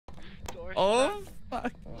Oh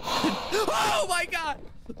fuck. Oh my god.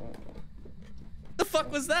 The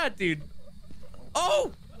fuck was that, dude?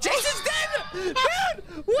 Oh, Jason's dead! Dude,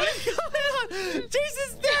 what is going on?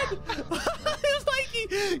 Jason's dead!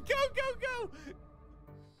 Mikey, go!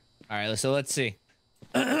 All right, so let's see.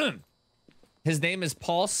 His name is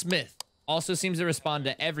Paul Smith. Also seems to respond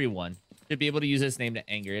to everyone. Should be able to use this name to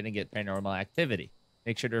anger it and get paranormal activity.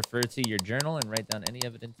 Make sure to refer to your journal and write down any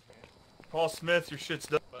evidence. Paul Smith, your shit's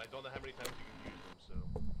done. But I don't know how many times you can use them,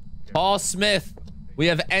 so. Paul Smith, we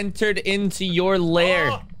have entered into your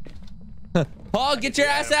lair. Oh! Paul, get your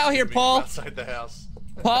ass out here, Paul. Outside the house.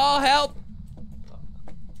 Paul, help.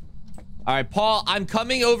 All right, Paul, I'm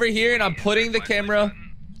coming over here and I'm putting the camera.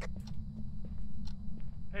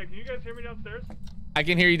 Hey, can you guys hear me downstairs? I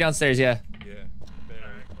can hear you downstairs, yeah. Yeah.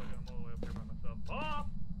 I'm all the way up here by myself.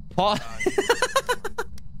 Paul.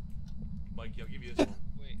 Mikey, I'll give you this one.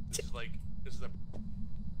 Wait. This is a.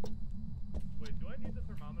 Wait, do I need the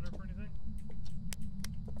thermometer for anything?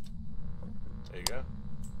 There you go.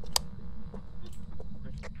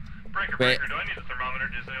 Breaker, do I need the thermometer?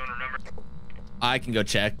 Does anyone remember? I can go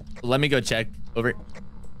check. Let me go check. Over. All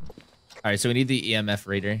right, so we need the EMF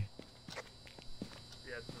reader. Yeah,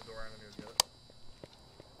 it's in the door. I'm gonna go get it.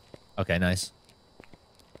 Okay, nice.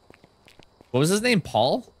 What was his name?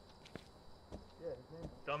 Paul? Yeah, his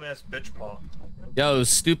name's dumbass bitch Paul. Yo,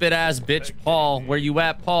 stupid ass bitch Paul. Where you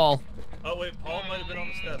at, Paul? Oh wait, Paul might have been on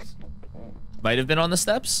the steps. Might have been on the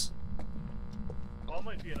steps? Paul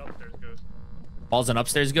might be an upstairs ghost. Paul's an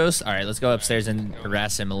upstairs ghost? All right, let's go upstairs and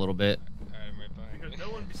harass him a little bit. Because no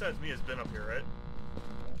one besides me has been up here, right?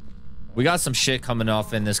 We got some shit coming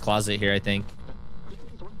off in this closet here, I think.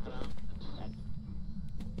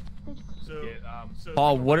 So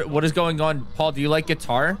Paul, what is going on? Paul, do you like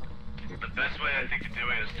guitar? The best way I think to do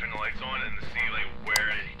it is turn the lights on and see like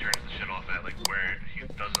where he turns the shit off at, like where he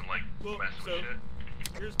doesn't like mess with shit.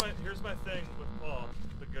 Here's my thing with Paul,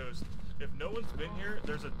 the ghost. If no one's been here,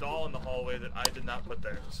 there's a doll in the hallway that I did not put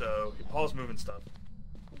there. So Paul's moving stuff.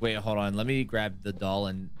 Wait, hold on. Let me grab the doll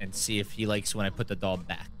and see if he likes when I put the doll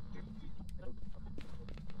back.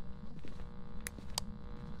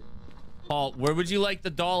 Paul, where would you like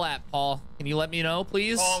the doll at, Paul? Can you let me know,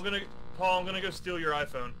 please? Paul, I'm gonna go steal your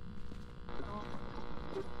iPhone.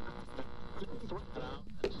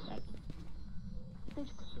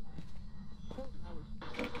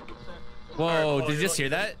 Whoa, right, Paul, did you just hear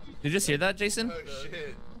that? Did you just hear that, Jason? Oh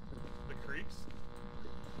shit. The creeps.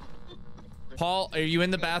 Paul, are you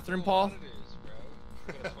in the bathroom, Paul?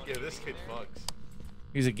 Yeah, this kid fucks.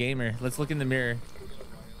 He's a gamer. Let's look in the mirror.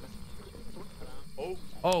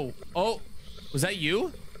 Oh, was that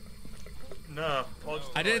you? No, Paul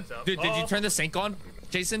just I didn't. Dude, did you turn the sink on?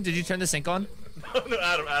 Jason, did you turn the sink on? No,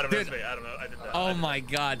 Adam, Dude. that's me. Adam, I did that. Oh my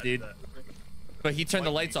god, dude. But he turned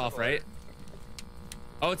the lights off, right?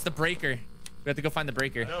 Oh, it's the breaker. We have to go find the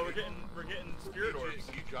breaker. No, we're getting spirit orbs.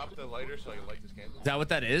 You dropped the lighter so I can light this candle. Is that what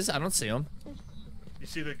that is? I don't see him. You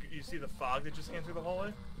see the fog that just came through the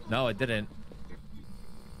hallway? No, I didn't.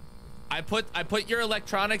 I put your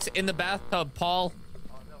electronics in the bathtub, Paul.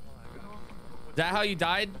 Is that how you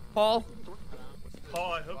died, Paul?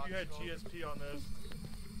 Paul, I hope you had GSP on this.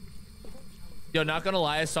 Yo, not gonna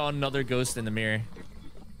lie, I saw another ghost in the mirror.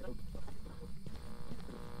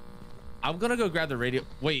 I'm gonna go grab the radio.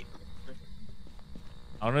 Wait.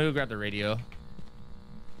 I'm gonna go grab the radio.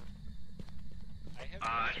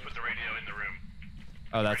 I just put the radio in the room.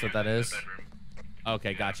 Oh, that's what that is?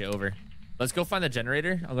 Okay, gotcha, over. Let's go find the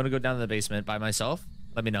generator. I'm gonna go down to the basement by myself.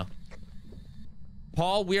 Let me know.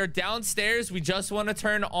 Paul, we are downstairs. We just want to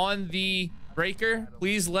turn on the breaker.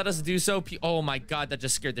 Please let us do so. Oh my god, that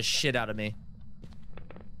just scared the shit out of me.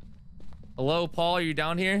 Hello, Paul, are you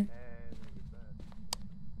down here?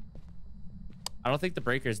 I don't think the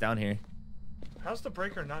breaker's down here. How's the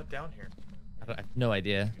breaker not down here? I have no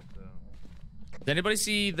idea. Did anybody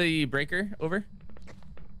see the breaker? Over.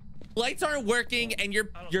 Lights aren't working, and you're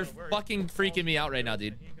fucking freaking me out right now,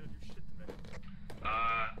 dude.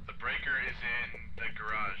 The breaker is in the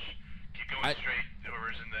garage. Keep going straight.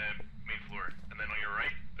 Whoever's in the main floor, and then on your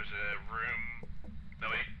right, there's a room. No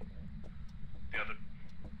wait, the other.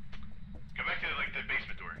 Go back to like the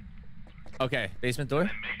basement door. Okay, basement door. And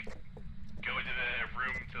go into the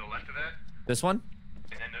room to the left of that. This one?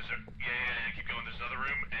 And then there's keep going. There's another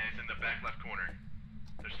room, and it's in the back left corner.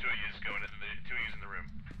 There's two of you just going. Two of you in the room.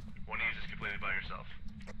 One of you is just completely by yourself.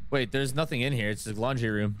 Wait, there's nothing in here. It's the laundry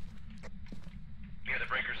room. Yeah, the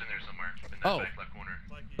breaker's in there somewhere. In that back left corner.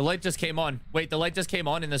 The light just came on. Wait, the light just came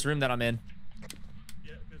on in this room that I'm in.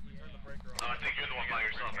 Yeah, because we turned the breaker on. I think you're the one by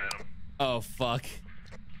yourself, Adam. Oh, fuck.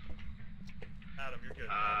 Adam, you're good.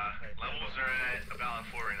 Levels are at about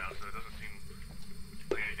 4 right now, so it doesn't seem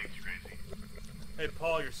like anything too crazy. Hey,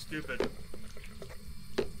 Paul, you're stupid.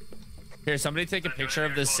 Here, somebody take a picture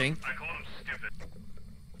of the sink. I called him stupid.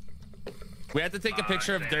 We have to take a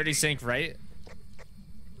picture of dirty sink, right?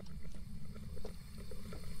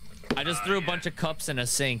 I just threw a bunch of cups in a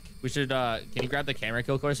sink. We should, can you grab the camera,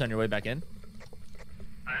 kill course, on your way back in?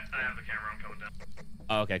 I have the camera, I'm coming down.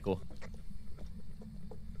 Oh, okay, cool.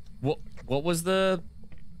 What was the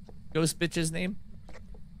ghost bitch's name?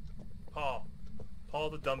 Paul. Paul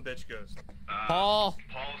the dumb bitch ghost. Paul.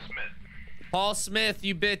 Paul Smith. Paul Smith,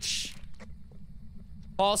 you bitch.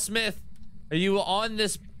 Paul Smith, are you on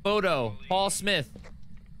this photo? Paul Smith.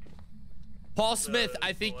 Paul Smith,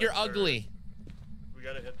 I think you're ugly. We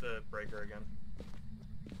gotta hit the breaker again.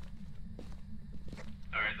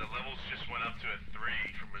 Alright, the levels just went up to a 3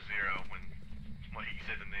 from a 0 when he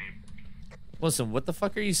said the name. Listen, what the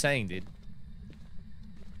fuck are you saying, dude?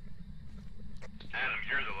 Adam,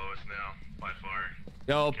 you're the lowest now, by far.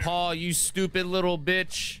 Yo, Paul, you stupid little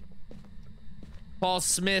bitch. Paul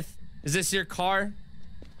Smith, is this your car?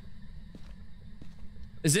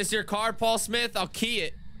 Is this your car, Paul Smith? I'll key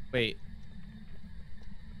it. Wait.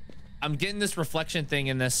 I'm getting this reflection thing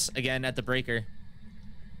in this again at the breaker.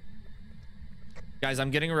 Guys,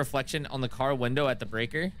 I'm getting a reflection on the car window at the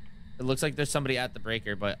breaker. It looks like there's somebody at the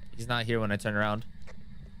breaker, but he's not here when I turn around.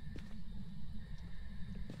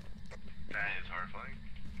 That is horrifying.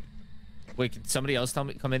 Wait, can somebody else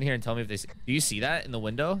come in here and tell me if they see? Do you see that in the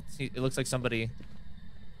window? It looks like somebody.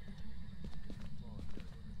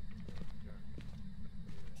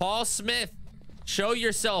 Paul Smith, show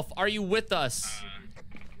yourself. Are you with us?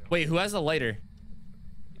 Wait, who has a lighter?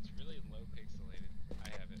 It's really low pixelated. I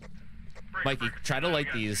have it. Mikey, try to light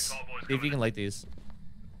these. See if you can light these.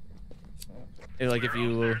 Like if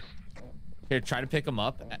you here, try to pick them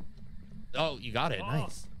up. Oh, you got it.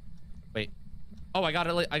 Nice. Wait. Oh, I got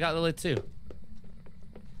it lit. I got it lit too.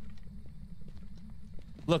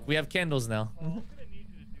 Look, we have candles now. Paul, I'm gonna need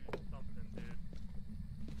you to do something, dude.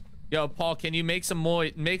 Yo, Paul, can you make some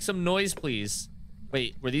noise, please?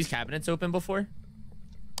 Wait, were these cabinets open before?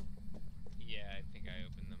 Yeah, I think I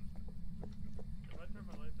opened them. If I turn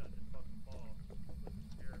my lights on, just fucking Paul. With the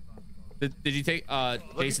spirit box on. Did you take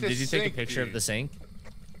Jason, did you take a picture of the sink?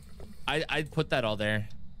 I'd put that all there.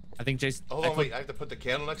 I think Jason. Hold on, wait. I have to put the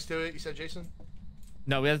candle next to it. You said, Jason?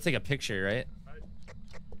 No, we have to take a picture, right?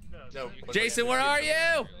 No. but- Jason, where are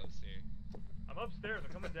you? I'm upstairs.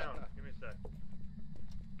 I'm coming down. Give me a sec.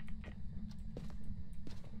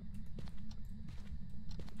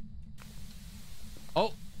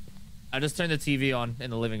 Oh, I just turned the TV on in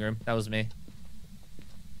the living room. That was me.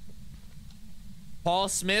 Paul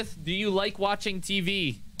Smith, do you like watching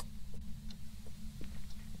TV?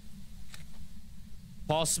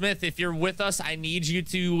 Paul Smith, if you're with us, I need you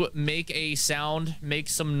to make a sound, make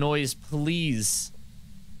some noise, please.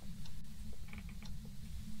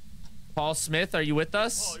 Paul Smith, are you with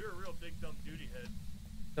us? Paul, you're a real big dumb duty head.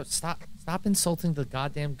 No, stop insulting the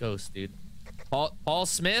goddamn ghost, dude. Paul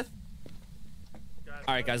Smith?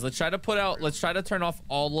 All right, guys, let's try to turn off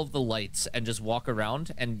all of the lights and just walk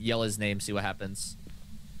around and yell his name, see what happens.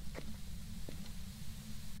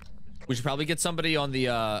 We should probably get somebody on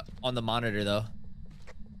the monitor though.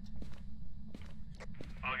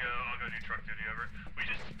 I'll go do truck duty over.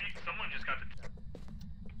 Someone just got the...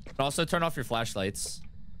 And also turn off your flashlights.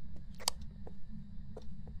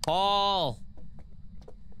 Paul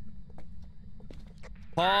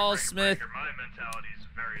Smith. My mentality is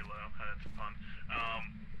very low. That's fun.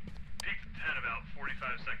 Peaked 10 about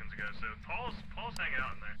 45 seconds ago, so Paul's hanging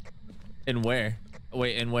out in there. In where?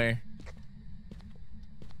 Wait, in where?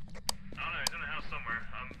 I don't know, he's in the house somewhere.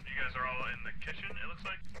 You guys are all in the kitchen, it looks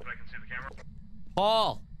like, if I can see the camera.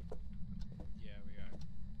 Paul! Yeah, we are.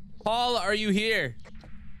 Paul, are you here?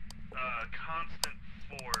 Constant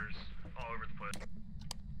 4s all over the place.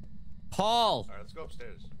 Paul! Alright, let's go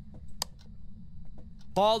upstairs.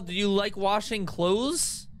 Paul, do you like washing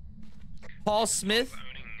clothes? Paul Smith?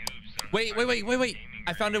 Wait.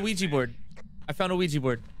 I found a Ouija board. Oh, shit.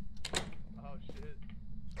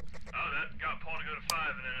 Oh, that got Paul to go to 5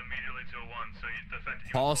 and then immediately to a 1, so the fact that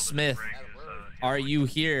he Paul was able to Smith. break is, Are you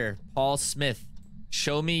here? Paul Smith.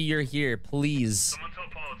 Show me you're here, please. Someone tell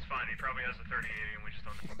Paul it's fine, he probably has a 3080 and we just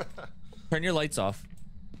don't know. Turn your lights off.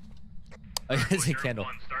 It's a You're candle.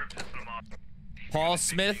 1, start pissing him off. Paul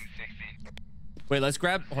Smith. Wait, let's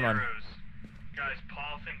grab. Hold on. Zeros. Guys,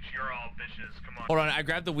 Paul thinks you're all bitches. Come on. Hold on. I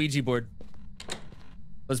grabbed the Ouija board.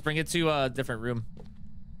 Let's bring it to a different room.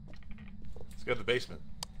 Let's go to the basement.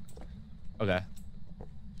 Okay.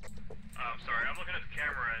 Sorry, I'm looking at the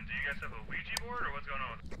camera, and do you guys have a Ouija board, or what's going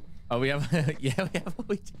on? Oh, we have. Yeah, we have a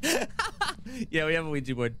Ouija. Yeah, we have a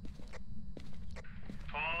Ouija board.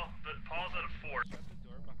 Paul's at a 4. Shut the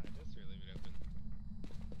door behind us or leave it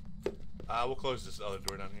open? We'll close this other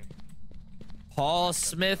door down here. Paul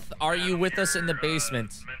Smith, are you with us in the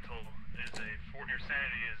basement? Mental is your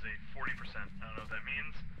sanity is a 40%. I don't know what that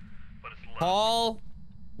means, but it's low. Paul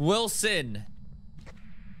Wilson.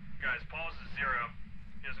 Guys, Paul's is 0.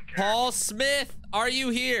 He doesn't care. Paul Smith, are you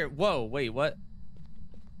here? Whoa, wait, what?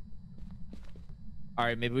 All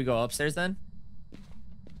right, maybe we go upstairs then.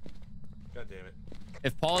 God damn it.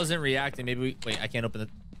 If Paul isn't reacting, maybe we... Wait, I can't open the...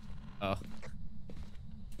 Oh.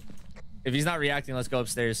 If he's not reacting, let's go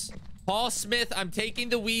upstairs. Paul Smith, I'm taking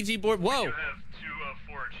the Ouija board. Whoa. You have 2 of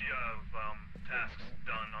 4 tasks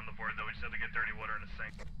done on the board, though. We just have to get dirty water in the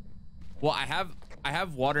sink. Well, I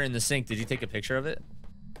have water in the sink. Did you take a picture of it?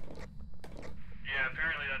 Yeah,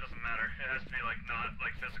 apparently that doesn't matter. It has to be like not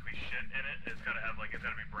like physically shit in it. It's gotta have like it's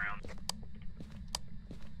gotta be brown.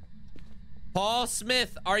 Paul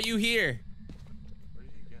Smith, are you here? Where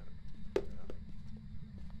did he go?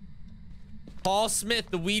 Paul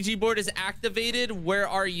Smith, the Ouija board is activated. Where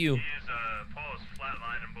are you? He is Paul is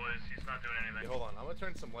flatlining, boys. He's not doing anything. Hey, hold on. I'm gonna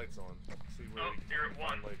turn some lights on. See where Oh, we can you're at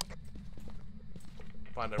 1.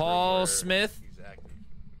 find a Paul room where Smith? He's active.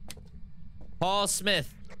 Paul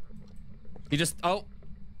Smith. You just... Oh,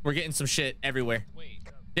 we're getting some shit everywhere. Wait.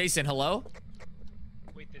 Jason, hello?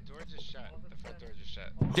 Wait, the door just shut. The front door just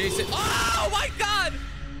shut. Jason... Oh my God!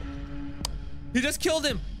 He just killed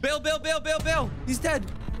him. Bail, bail, bail, bail, bail. He's dead.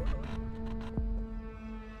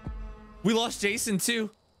 We lost Jason too.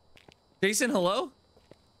 Jason, hello?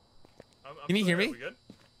 Can you hear me? We good?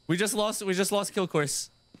 We just lost kill course.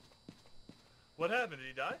 What happened? Did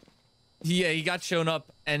he die? Yeah, he got shown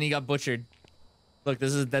up and he got butchered. Look,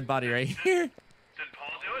 this is a dead body right here. Did Paul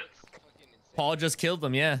do it? Fucking insane. Paul just killed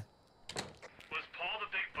him, yeah. Was Paul the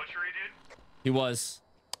big butchery dude? He was.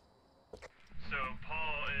 So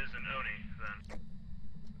Paul is an Oni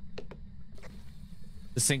then.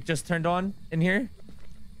 The sink just turned on in here.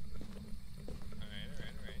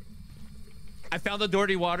 Alright. I found the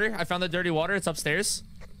dirty water. It's upstairs.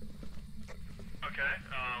 Okay.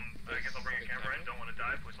 I guess I'll bring a camera in. Don't want to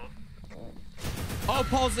die. Please hold. Oh,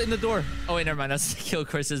 Paul's in the door. Oh wait, never mind. That's kill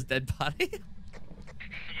course's dead body.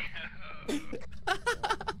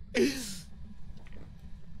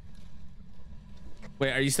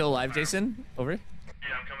 Wait, are you still alive, Jason? Over. Yeah,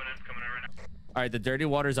 I'm coming in right now. All right, the dirty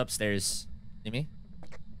water's upstairs. See me?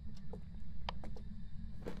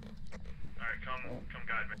 All right, come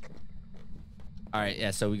guide me. All right,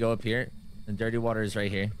 yeah. So we go up here. The dirty water is right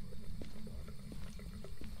here.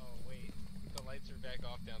 Oh, wait. The lights are back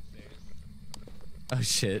off downstairs. Oh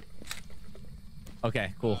shit.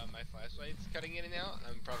 Okay, cool. My flashlight's cutting in and out.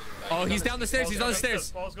 I'm probably gonna die. Oh, he's down the stairs. He's down the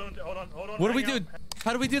stairs. Paul's going. Hold on. What do we hang do? on.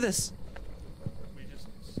 How do we do this? We just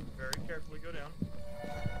very carefully go down.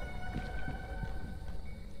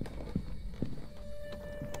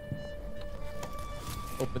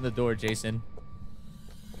 Open the door, Jason.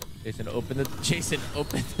 Jason, open the. Jason,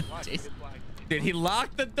 open the. Jason. Dude, he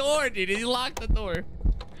locked the door. Dude, he locked the door.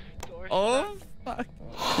 Oh fuck.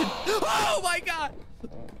 Oh my God.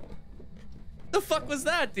 The fuck was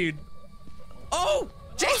that, dude? Oh,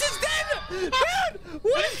 Jason's dead. Dude,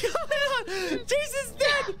 what is going on? Jason's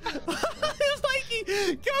dead.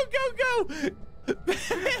 Mikey, go.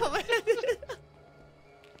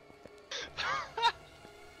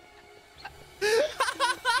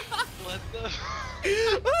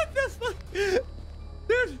 What the fuck?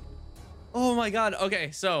 Dude. Oh my God.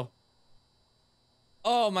 Okay, so.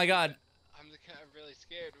 Oh my God. I'm really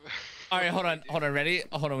scared. All right, hold on. Ready?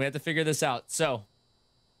 Hold on. We have to figure this out. So,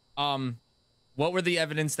 what were the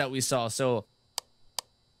evidence that we saw? So,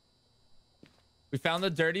 we found the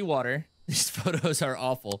dirty water. These photos are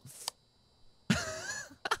awful.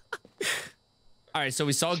 All right, so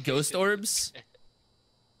we saw ghost orbs.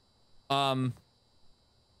 I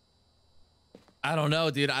don't know,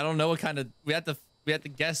 dude. I don't know what kind of. We have to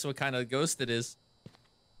guess what kind of ghost it is.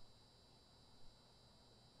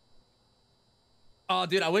 Oh,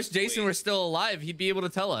 dude, I wish Jason were still alive. He'd be able to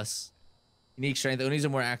tell us. Unique strength. The Onis are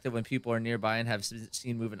more active when people are nearby and have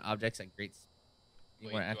seen moving objects at great speed.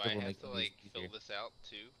 Wait, More do active I will have make to them like easier. fill this out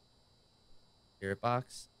too? Spirit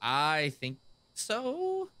box? I think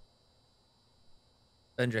so.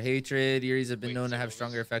 Thunder hatred. Yuris have been Wait, known so to have what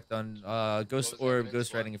stronger was- effect on ghost was the orb, evidence?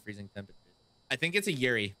 ghost What? riding, and freezing temperatures. I think it's a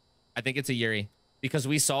Yuri. Because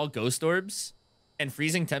we saw ghost orbs and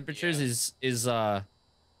freezing temperatures Yeah. is I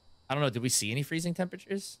don't know. Did we see any freezing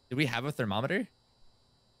temperatures? Did we have a thermometer?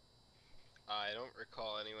 I don't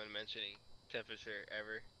recall anyone mentioning temperature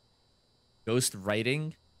ever. Ghost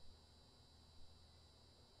writing.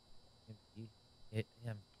 Yeah.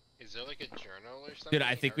 Is Is there like a journal or something? Dude,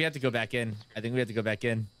 I think we have to go back in. I think we have to go back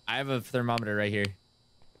in. I have a thermometer right here.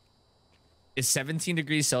 Is 17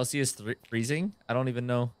 degrees Celsius freezing? I don't even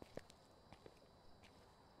know.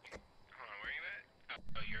 Hold on, where are you at?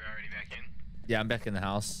 Oh, you're already back in? Yeah, I'm back in the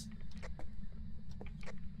house.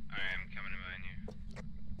 Alright, I'm coming behind you.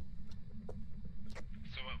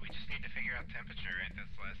 So what, we just need to figure out temperature, right?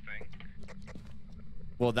 That's the last thing.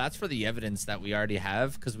 Well, that's for the evidence that we already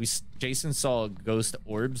have, because Jason saw ghost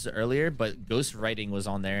orbs earlier, but ghost writing was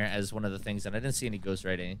on there as one of the things, and I didn't see any ghost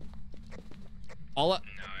writing. All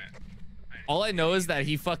I know is that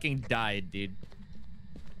he fucking died, dude.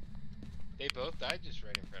 They both died just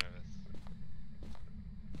right in front of us.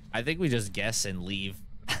 I think we just guess and leave.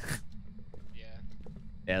 Yeah.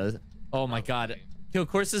 Yeah. Oh my god. Probably. Yo,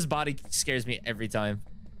 Corsa's body scares me every time.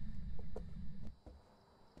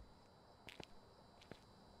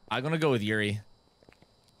 I'm gonna go with Yuri.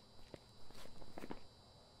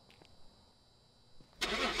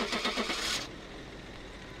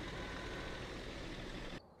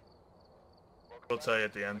 We'll tell you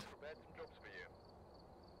at the end.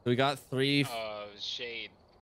 We got 3. Shade.